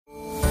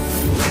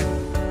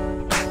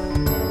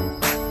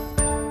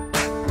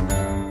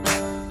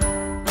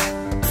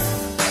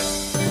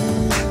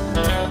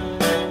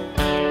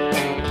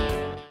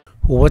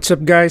What's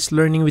up guys,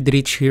 Learning with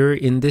Rich here.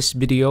 In this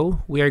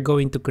video, we are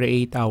going to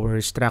create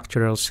our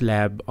structural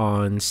slab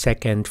on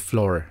second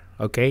floor.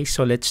 Okay,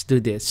 so let's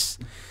do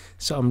this.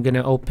 So I'm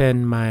gonna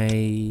open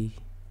my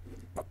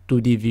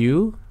 2D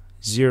view,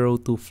 0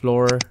 to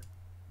floor.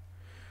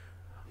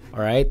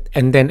 Alright,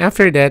 and then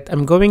after that,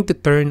 I'm going to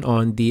turn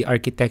on the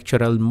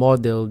architectural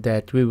model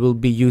that we will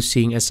be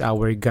using as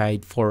our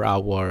guide for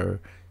our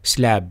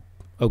slab.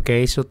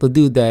 Okay, so to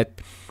do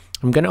that,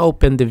 I'm going to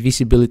open the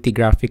visibility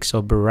graphics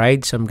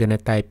override. So I'm going to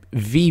type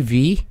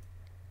VV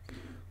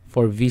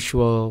for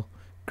visual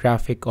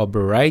graphic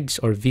overrides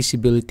or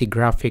visibility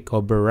graphic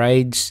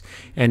overrides.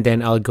 And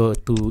then I'll go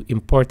to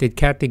imported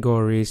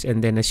categories.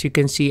 And then as you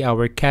can see,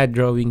 our CAD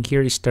drawing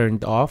here is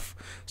turned off.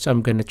 So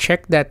I'm going to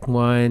check that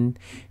one.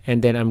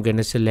 And then I'm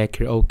going to select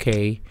here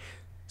OK,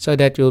 so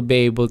that you'll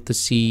be able to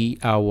see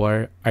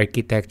our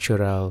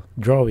architectural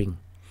drawing.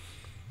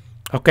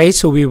 Okay,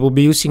 so we will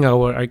be using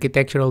our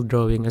architectural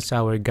drawing as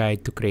our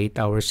guide to create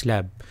our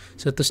slab.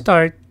 So to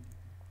start,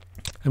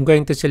 I'm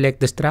going to select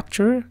the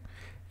structure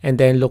and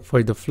then look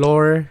for the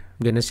floor.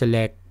 I'm going to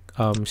select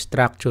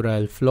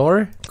structural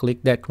floor,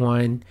 click that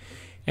one.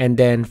 And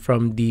then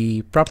from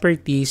the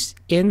properties,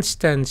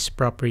 instance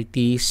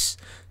properties.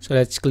 So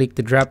let's click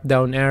the drop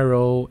down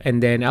arrow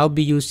and then I'll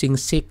be using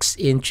 6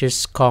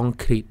 inches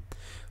concrete.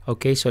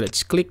 Okay, so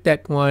let's click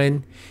that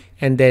one.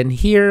 And then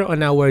here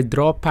on our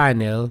draw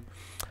panel,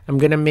 I'm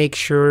gonna make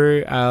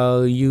sure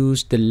I'll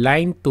use the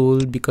line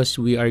tool because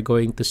we are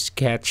going to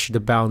sketch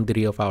the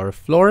boundary of our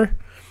floor.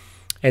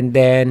 And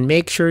then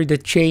make sure the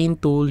chain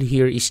tool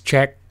here is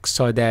checked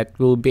so that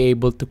we'll be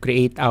able to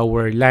create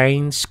our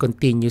lines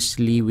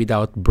continuously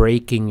without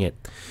breaking it.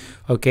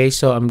 Okay,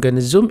 so I'm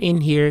gonna zoom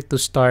in here to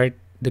start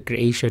the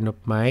creation of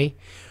my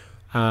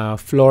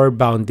floor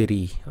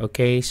boundary.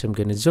 Okay, so I'm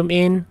gonna zoom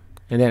in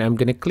and then I'm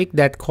gonna click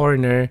that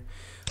corner.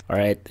 All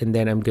right, and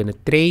then I'm gonna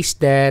trace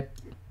that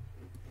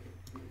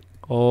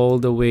all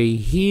the way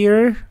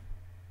here.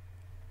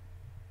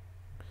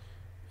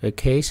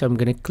 Okay, so I'm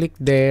gonna click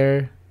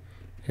there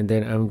and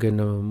then I'm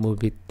gonna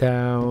move it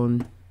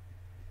down,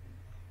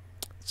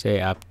 say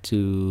up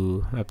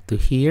to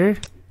here,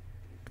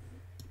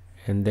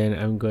 and then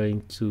I'm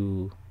going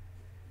to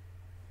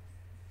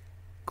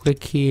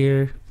click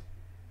here,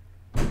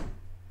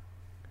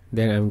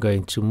 then I'm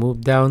going to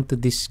move down to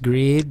this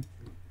grid.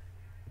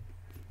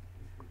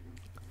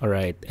 All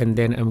right, and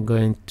then I'm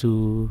going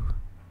to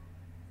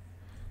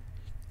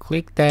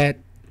click that.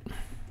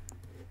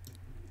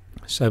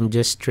 So I'm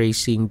just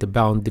tracing the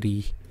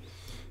boundary.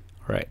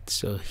 All right,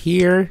 so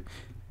here,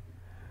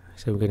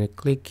 so I'm gonna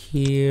click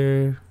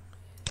here,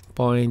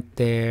 point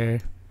there,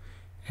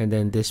 and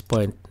then this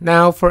point.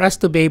 Now for us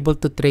to be able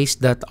to trace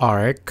that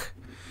arc,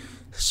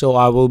 so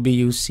I will be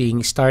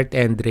using start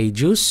end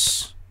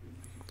radius.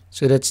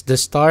 So that's the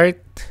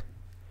start,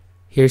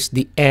 here's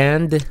the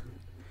end,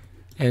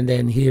 and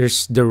then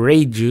here's the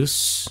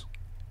radius.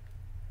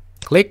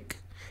 Click.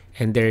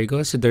 And there you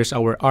go. So there's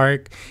our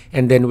arc.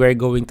 And then we're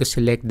going to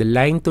select the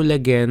line tool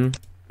again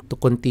to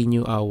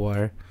continue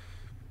our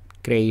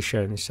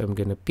creation. So I'm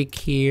going to pick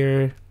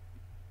here.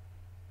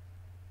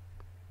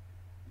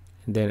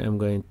 And then I'm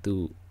going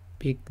to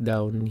pick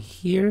down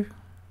here.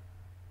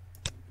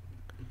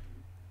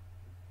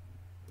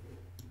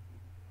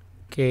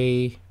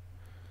 Okay.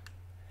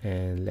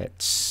 And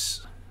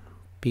let's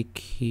pick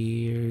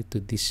here to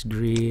this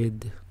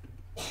grid.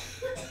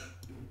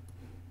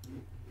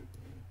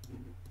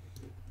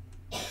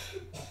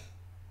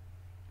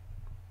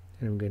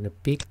 I'm gonna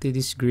pick to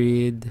this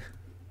grid,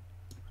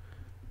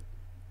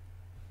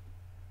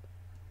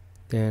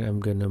 then I'm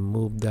gonna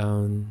move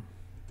down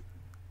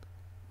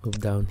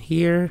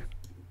here,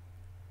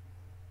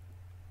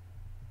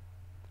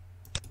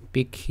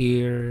 pick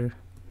here,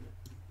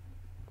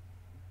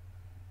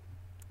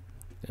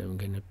 I'm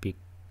gonna pick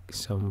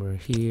somewhere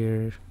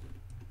here.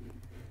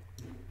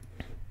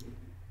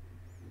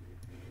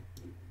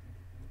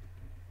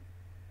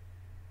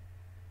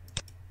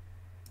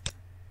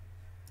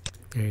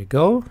 There you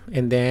go.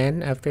 And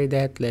then after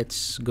that,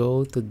 let's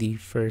go to the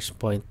first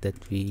point that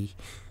we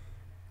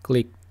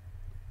clicked.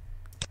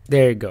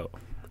 There you go.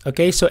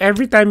 Okay, so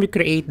every time you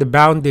create the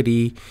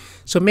boundary,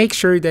 so make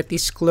sure that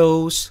it's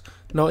close,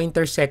 no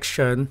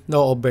intersection,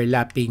 no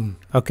overlapping.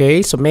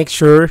 Okay, so make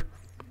sure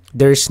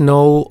there's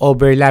no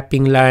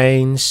overlapping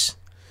lines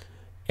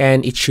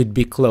and it should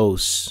be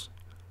close.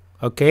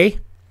 Okay,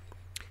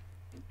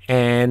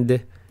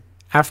 and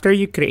after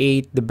you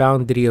create the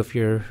boundary of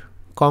your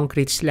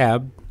concrete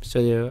slab,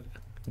 so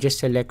just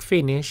select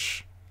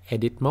finish,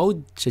 edit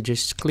mode. So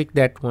just click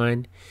that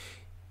one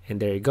and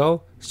there you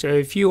go. So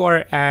if you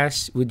are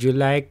asked, would you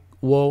like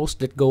walls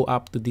that go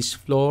up to this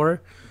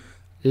floor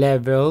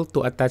level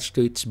to attach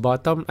to its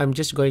bottom, I'm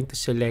just going to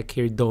select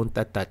here, don't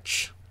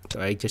attach. So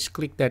I just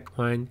click that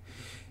one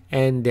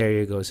and there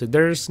you go. So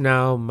there's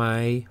now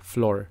my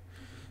floor.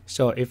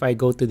 So if I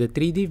go to the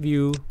 3D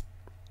view,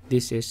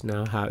 this is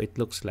now how it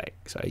looks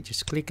like. So I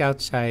just click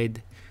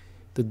outside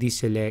to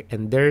deselect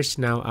and there's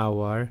now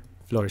our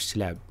floor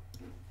slab.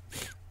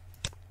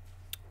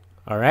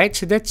 Alright,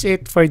 so that's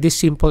it for this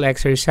simple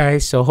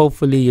exercise. So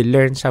hopefully you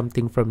learned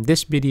something from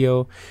this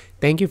video.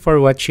 Thank you for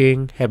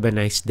watching. Have a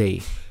nice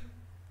day.